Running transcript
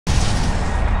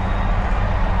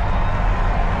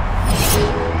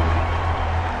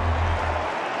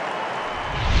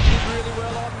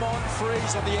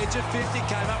He's on the edge of 50,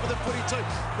 came up with a footy too.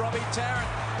 Robbie Tarrant,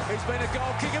 who's been a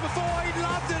goal kicker before, he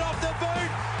loved it off the boot.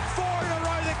 4 in a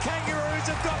row, the Kangaroos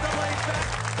have got the lead back.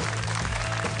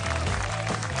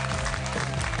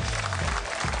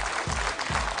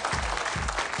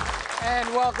 And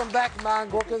welcome back,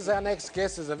 Marngrookers. Our next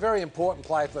guest is a very important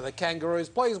player for the Kangaroos.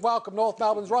 Please welcome North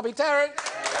Melbourne's Robbie Tarrant.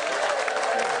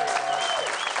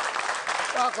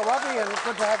 Welcome, Robbie, and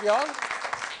good to have you on.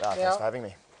 Thanks for having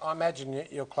me. I imagine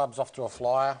your club's off to a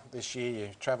flyer this year. You're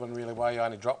travelling really well. You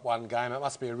only dropped one game. It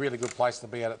must be a really good place to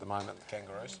be at the moment, the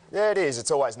Kangaroos. Yeah, it is. It's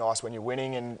always nice when you're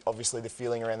winning, and obviously the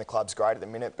feeling around the club's great at the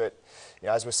minute. But you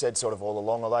know, as we've said sort of all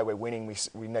along, although we're winning,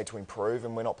 we need to improve,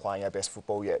 and we're not playing our best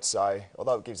football yet. So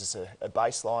although it gives us a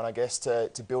baseline, I guess,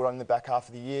 to build on in the back half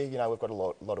of the year, you know, we've got a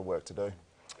lot of work to do.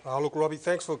 Look, Robbie,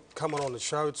 thanks for coming on the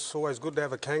show. It's always good to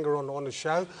have a kangaroo on the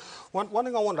show. One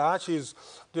thing I want to ask you is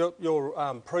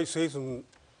your pre-season,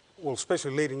 well,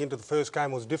 especially leading into the first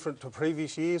game, was different to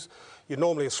previous years. You're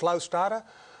normally a slow starter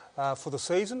for the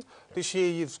season. This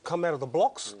year you've come out of the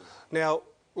blocks. Now,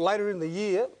 later in the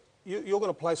year, you're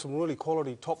going to play some really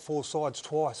quality top 4 sides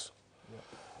twice.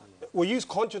 Yeah. Were you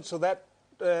conscious of that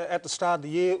at the start of the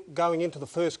year going into the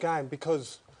first game?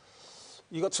 Because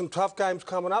you got some tough games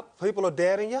coming up. People are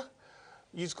doubting you.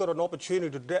 You've got an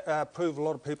opportunity to prove a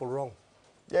lot of people wrong.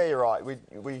 Yeah, you're right.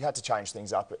 We had to change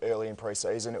things up early in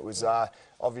pre-season. It was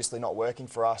obviously not working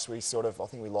for us. I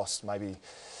think we lost maybe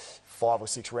 5 or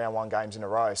 6 round 1 games in a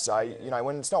row. So, you know,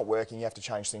 when it's not working, you have to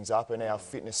change things up. And our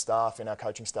fitness staff and our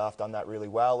coaching staff done that really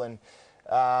well. And,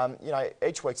 you know,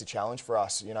 each week's a challenge for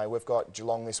us. You know, we've got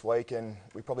Geelong this week, and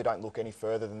we probably don't look any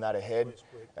further than that ahead.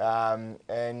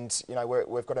 And, you know,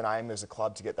 we've got an aim as a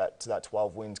club to get to that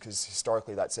 12 wins, because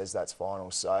historically that says that's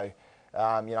finals. So,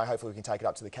 you know, hopefully we can take it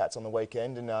up to the Cats on the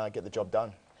weekend and get the job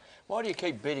done. Why do you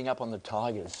keep beating up on the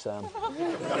Tigers? You know,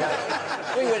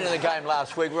 we went into the game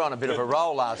last week. We were on a bit of a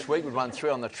roll last week. We won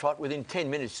 3 on the trot. Within 10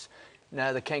 minutes,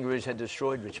 now the Kangaroos had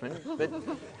destroyed Richmond. But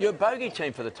you're a bogey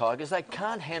team for the Tigers. They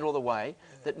can't handle the way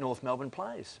that North Melbourne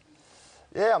plays.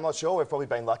 Yeah, I'm not sure. We've probably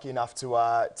been lucky enough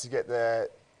to get the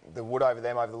wood over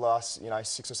them over the last, you know,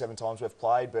 6 or 7 times we've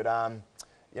played. But,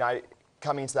 you know,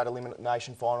 coming into that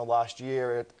elimination final last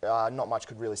year, not much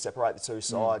could really separate the two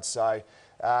sides. So,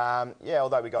 yeah,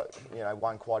 although we got, you know,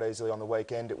 won quite easily on the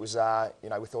weekend, it was, you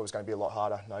know, we thought it was going to be a lot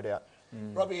harder, no doubt.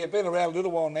 Robbie, you've been around a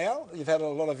little while now. You've had a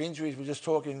lot of injuries. We're just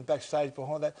talking backstage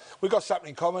behind that. We've got something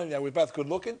in common. You know, we're both good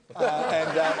looking.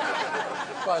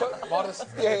 Modest.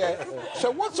 Yeah. So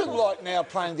what's it like now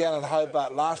playing down at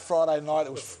Hobart? Last Friday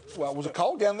night, was it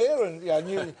cold down there? And,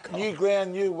 you know, new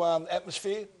ground, new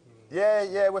atmosphere?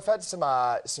 Yeah, we've had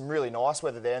some really nice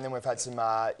weather there, and then we've had some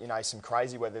you know, some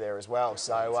crazy weather there as well.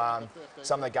 So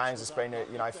some of the games it's been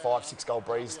you know, 5-6 goal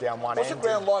breeze down one end. What's the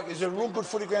ground like? Is it a real good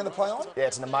footy ground to play on? Yeah,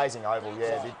 it's an amazing oval.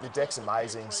 Yeah, the deck's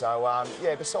amazing. So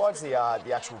yeah, besides the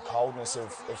actual coldness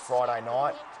of Friday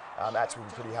night, actually we're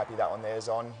pretty happy that one there's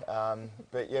on.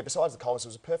 But yeah, besides the coldness, it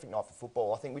was a perfect night for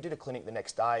football. I think we did a clinic the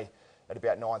next day at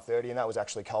about 9:30, and that was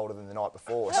actually colder than the night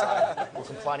before, so we're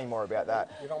complaining more about that.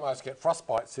 You'd almost get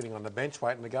frostbite sitting on the bench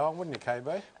waiting to go on, wouldn't you,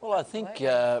 KB? Well, I think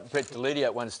Brett Delidio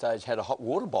at one stage had a hot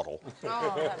water bottle.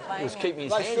 He was keeping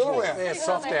his hands warm. They're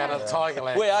soft down at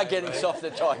Tigerland. We are getting soft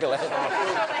at Tigerland. They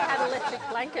had electric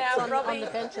blankets on the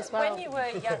bench as well. When you were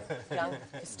young,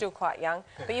 still quite young,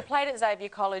 but you played at Xavier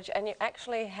College, and you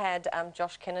actually had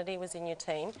Josh Kennedy was in your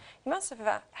team. You must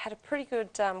have had a pretty good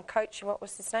coach. What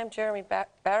was his name? Jeremy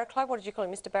Barraclough? What did you call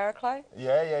him, Mr. Barraclough?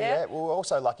 Yeah. We were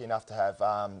also lucky enough to have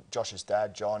Josh's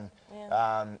dad, John,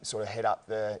 sort of head up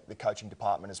the coaching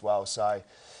department as well. So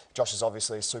Josh is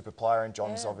obviously a super player, and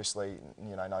John's obviously,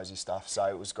 you know, knows his stuff. So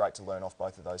it was great to learn off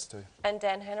both of those two. And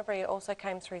Dan Hanbury also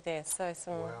came through there. So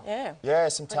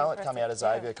some talent coming out of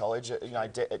Xavier College. You know,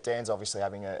 Dan's obviously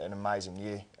having an amazing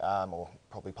year, or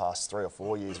probably past 3 or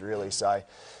 4 years really. So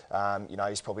you know,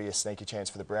 he's probably a sneaky chance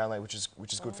for the Brownlee, which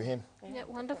is good for him. Yeah,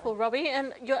 wonderful, Robbie.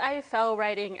 And your AFL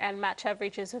rating and match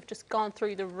averages have just gone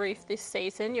through the roof this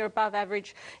season. You're above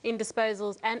average in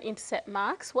disposals and intercept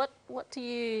marks. What do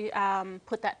you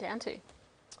put that down to?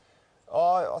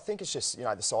 I think it's just, you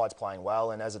know, the side's playing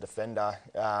well, and as a defender,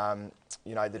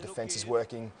 you know, the defence is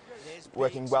working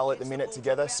well at the minute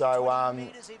together. So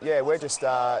yeah, we're just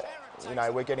you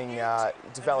know, we're getting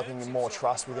developing more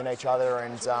trust within each other,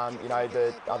 and you know,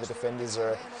 the other defenders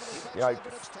are, you know,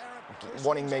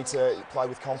 wanting me to play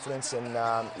with confidence, and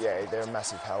yeah, they're a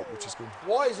massive help, which is good.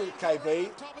 Why is it, KB,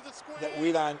 that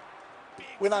we don't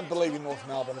we don't believe in North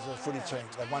Melbourne as a footy team.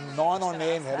 They've won 9 on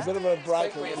end, had a bit of a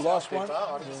break, lost one.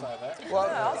 I didn't say that. Well,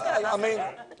 I mean,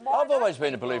 I've always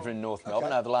been a believer in North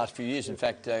Melbourne over the last few years. In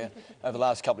fact, over the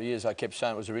last couple of years, I kept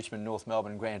saying it was a Richmond-North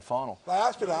Melbourne grand final. they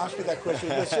asked me to ask you that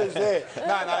question. It says there.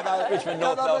 No. Richmond,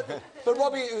 North Melbourne. But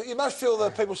Robbie, you must feel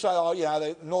that people say, oh, you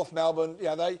know, North Melbourne,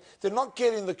 you know, they're not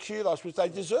getting the kudos which they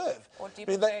deserve. Or do you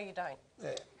prefer you don't?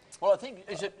 Yeah. Well, I think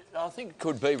it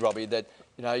could be, Robbie, that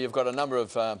you've got a number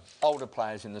of older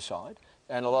players in the side,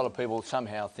 and a lot of people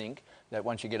somehow think that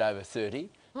once you get over 30,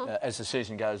 as the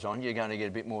season goes on, you're going to get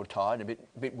a bit more tired, a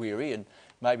bit weary, and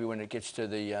maybe when it gets to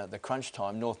the crunch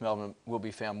time, North Melbourne will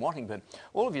be found wanting. But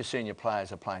all of your senior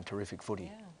players are playing terrific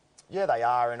footy. Yeah, they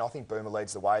are, and I think Boomer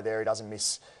leads the way there. He doesn't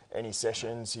miss any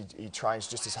sessions. He trains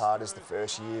just as hard as the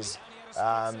first years.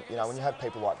 You know, when you have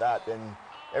people like that, then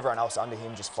everyone else under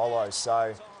him just follows.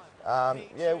 So,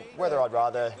 yeah, whether I'd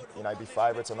rather, be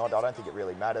favourites or not, I don't think it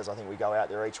really matters. I think we go out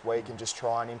there each week and just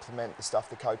try and implement the stuff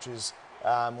the coaches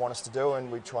want us to do,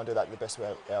 and we try and do that to the best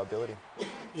of our ability.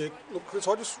 Yeah, look, Chris,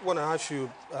 I just want to ask you...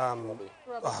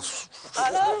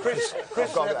 Chris,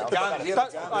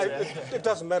 it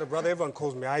doesn't matter, brother. Everyone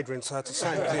calls me Adrian, so it's the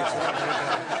same thing.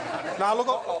 Now, look,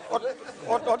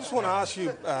 I just want to ask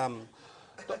you...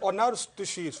 I noticed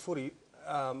this year's footy,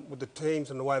 with the teams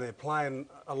and the way they're playing,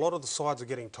 a lot of the sides are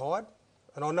getting tired.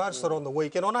 And I noticed that on the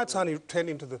weekend. I know it's only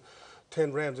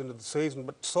 10 rounds into the season,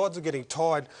 but sides are getting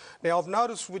tired. Now, I've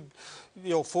noticed with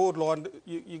your forward line,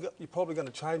 you're probably going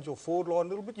to change your forward line a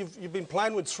little bit. You've been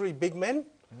playing with 3 big men.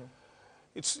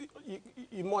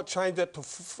 You might change that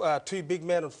to 2 big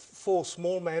men and 4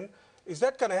 small men. Is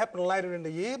that going to happen later in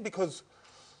the year? Because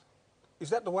is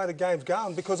that the way the game's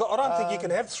going? Because I don't think you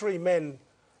can have 3 men.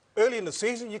 Early in the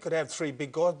season, you could have 3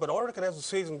 big guys, but I reckon as the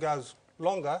season goes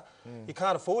longer, you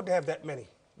can't afford to have that many.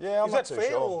 Yeah, I'm not too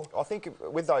sure. Or? I think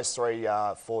with those 3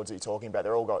 forwards that you're talking about,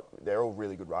 they're all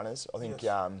really good runners. I think if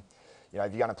you're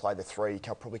going to play the 3, you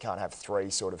probably can't have 3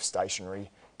 sort of stationary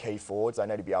key forwards. They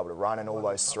need to be able to run, and all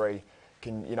those 3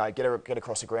 can get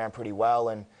across the ground pretty well.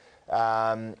 And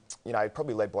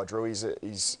probably led by Drew. He's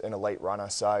an elite runner.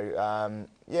 So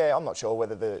yeah, I'm not sure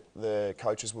whether the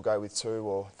coaches will go with 2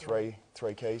 or 3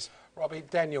 keys. Robbie,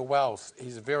 Daniel Wells,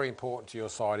 he's very important to your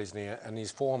side, isn't he? And his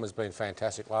form has been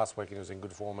fantastic. Last week he was in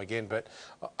good form again. But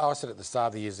I said at the start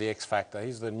of the year, he's the X factor.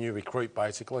 He's the new recruit,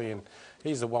 basically, and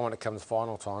he's the one when it comes to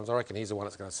final times. I reckon he's the one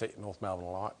that's going to set North Melbourne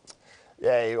alight.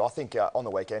 Yeah, I think on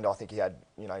the weekend, I think he had,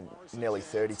 nearly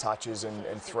 30 touches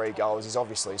and 3 goals. He's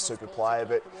obviously a super player,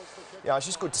 but, it's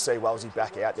just good to see Wellsy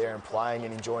back out there and playing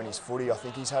and enjoying his footy. I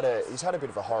think he's had a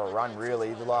bit of a horror run,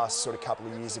 really. The last sort of couple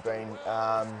of years have been,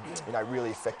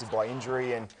 really affected by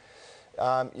injury, and,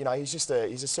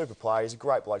 he's a super player. He's a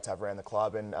great bloke to have around the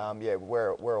club, and, yeah,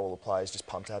 we're all the players just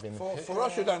pumped to have him. For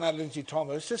us who don't know Lindsay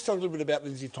Thomas, just talk a little bit about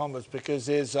Lindsay Thomas, because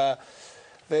there's a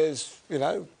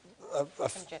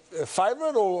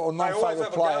favourite or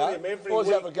non-favourite player? Always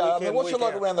have a go. I mean, what's it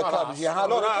like around the club? Is he a hard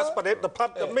Not worker? us, but the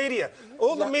pub, the media.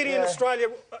 All the media in Australia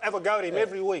have a go at him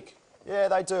every week. Yeah,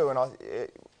 they do, and I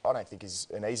don't think he's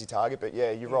an easy target, but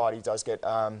yeah, you're right, he does get...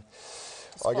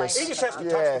 I guess, he just has to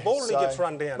touch the ball and he gets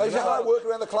run down. But he's a hard worker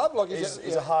around the club.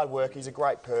 He's a hard worker. He's a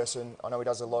great person. I know he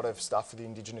does a lot of stuff for the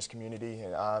Indigenous community,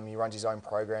 and he runs his own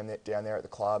program down there at the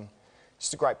club.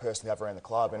 Just a great person to have around the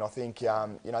club, and I think,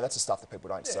 that's the stuff that people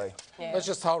don't see. Yeah. Let's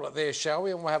just hold it there, shall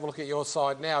we? And we'll have a look at your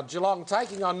side now. Geelong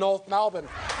taking on North Melbourne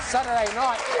Saturday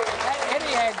night at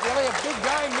Etihad, Billy. A big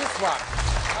game, this one.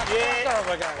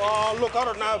 Yeah. Oh, look, I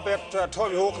don't know about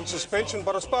Tommy Hawkins' suspension,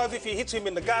 but I suppose if he hits him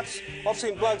in the guts, I've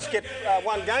seen blokes get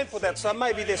 1 game for that, so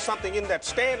maybe there's something in that.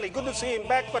 Stanley, good to see him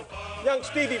back, but young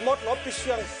Stevie Motlop, this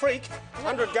young freak,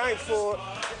 100 games for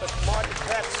the mighty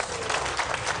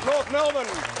Cats. North Melbourne.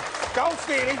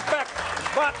 Goldstein, he's back,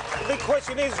 but the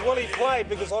question is, will he play?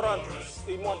 Because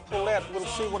he might pull out. We'll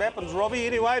see what happens, Robbie.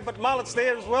 Anyway, but Mullet's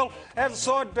there as well.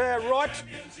 Outside right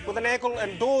with an ankle,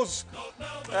 and Dawes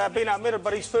been omitted,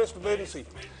 but he's first emergency.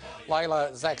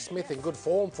 Layla, Zach Smith in good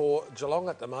form for Geelong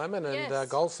at the moment, and Yes.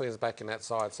 Goldstein's back in that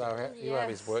side, so you have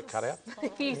his work cut out.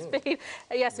 He's been,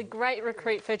 yes, a great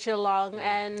recruit for Geelong,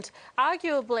 and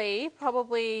arguably,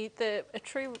 probably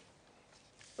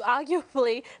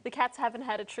arguably, the Cats haven't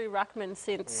had a true ruckman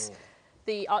since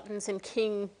the Ottens and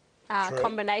King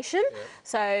combination. Yeah.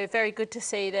 So very good to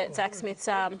see that Zach Smith's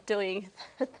doing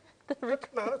the No,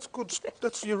 that's good.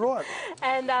 You're right.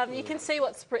 And you can see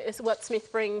what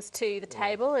Smith brings to the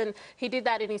table, and he did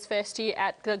that in his first year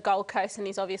at the Gold Coast, and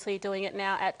he's obviously doing it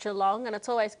now at Geelong. And it's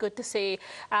always good to see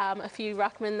a few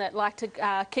ruckmen that like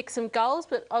to kick some goals,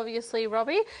 but obviously,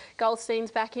 Robbie,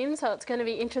 Goldstein's back in, so it's going to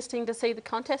be interesting to see the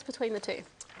contest between the two.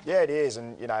 Yeah, it is,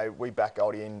 and you know we back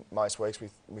Goldie in most weeks.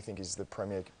 We think he's the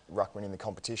premier ruckman in the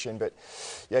competition. But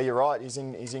yeah, you're right. He's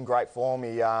in great form.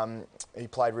 He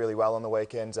played really well on the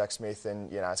weekend, Zach Smith,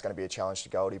 and you know it's going to be a challenge to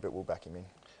Goldie, but we'll back him in.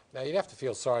 Now you'd have to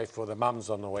feel sorry for the mums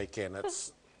on the weekend.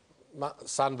 It's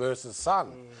son versus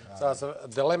son, so it's a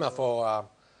dilemma for.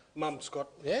 Mum, Scott.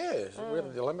 Yeah, it's a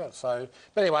real dilemma. So,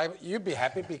 but anyway, you'd be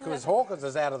happy because Hawkins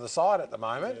is out of the side at the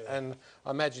moment, and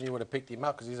I imagine you would have picked him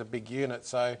up because he's a big unit.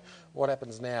 So, what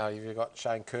happens now? Have you got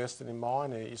Shane Kirsten in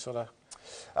mind? Are you sort of?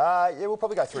 Yeah, we'll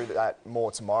probably go through that more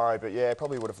tomorrow. But yeah,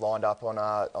 probably would have lined up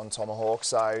on Tomahawk.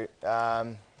 So.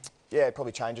 Yeah, it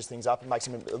probably changes things up and makes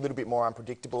him a little bit more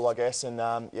unpredictable, I guess. And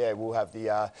yeah, we'll have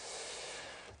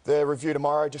the review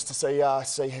tomorrow just to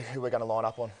see who we're going to line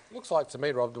up on. Looks like to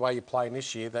me, Rob, the way you're playing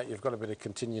this year, that you've got a bit of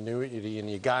continuity in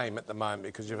your game at the moment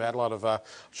because you've had a lot of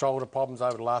shoulder problems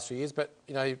over the last few years. But,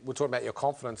 you know, we were talking about your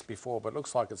confidence before, but it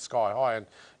looks like it's sky high and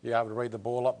you're able to read the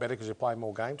ball a lot better because you're playing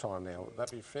more game time now. Would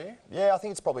that be fair? Yeah, I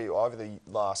think it's probably over the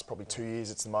last 2 years,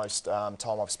 it's the most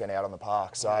time I've spent out on the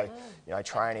park. So, you know,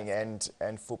 training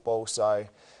and football. So,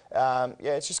 yeah,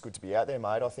 it's just good to be out there,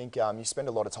 mate. I think you spend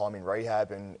a lot of time in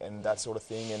rehab and that sort of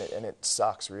thing, and it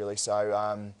sucks, really. So,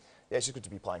 yeah, it's just good to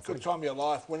be playing footy. Good time of your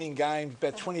life, winning games,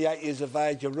 about 28 years of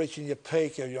age, you're reaching your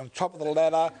peak, you're on top of the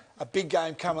ladder, a big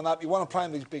game coming up. You want to play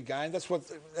in these big games. That's what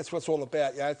it's all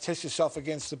about, you know, test yourself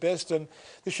against the best, and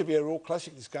this should be a real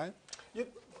classic, this game. Yeah,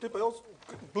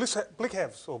 Bliss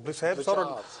Halves.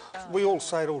 We all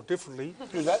say it all differently.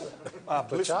 Who's that?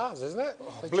 Bliss Halves, isn't it?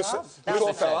 Bliss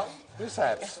fella. Bliss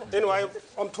Halves. Anyway,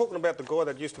 I'm talking about the guy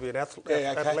that used to be an athlete,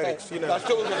 athletics. You know, No,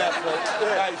 still is an athlete.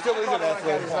 Yeah, he still is an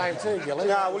athlete. His name too, Gilly.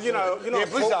 Yeah, well, you know,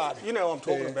 Blizzard. You know what I'm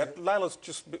talking about. Layla's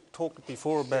just talked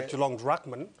before about Geelong's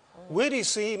ruckman. Where do you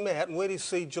see him at, and where do you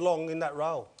see Geelong in that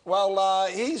role? Well,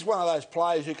 he's one of those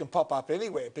players who can pop up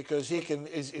anywhere because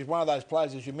he's one of those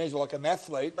players, as you mentioned, like an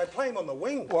athlete. They play him on the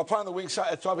wing. Well, play on the wing, so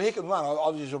he can run.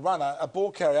 Obviously, he's a runner, a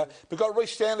ball carrier. We've got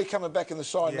Reece Stanley coming back in the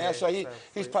side now, so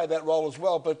he's played that role as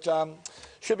well. But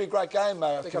should be a great game.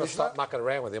 They've got to stop mucking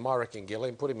around with him, I reckon, Gilly,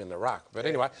 and put him in the ruck. But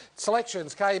anyway,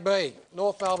 selections, KB,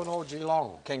 North Melbourne or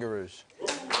Geelong? Kangaroos.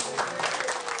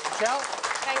 Shell?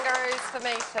 Kangaroos for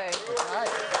me too. Okay.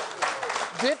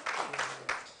 Dip?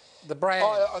 The brand.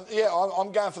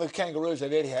 I'm going for the Kangaroos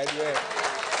that Eddie had, yeah.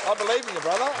 I believe in you,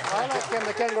 brother. I know, can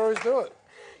the Kangaroos do it?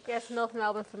 Yes, North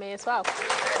Melbourne for me as well.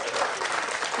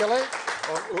 Gilly?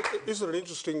 Isn't it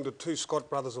interesting the two Scott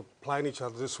brothers are playing each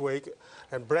other this week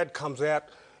and Brad comes out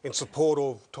in support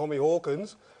of Tommy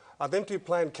Hawkins? Are them two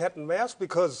playing cat and mouse?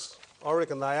 Because I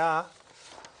reckon they are.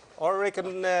 I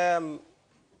reckon, oh,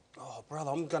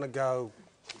 brother, I'm going to go,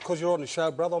 because you're on the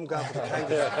show, brother, I'm going for the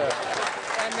Kangaroos.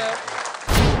 And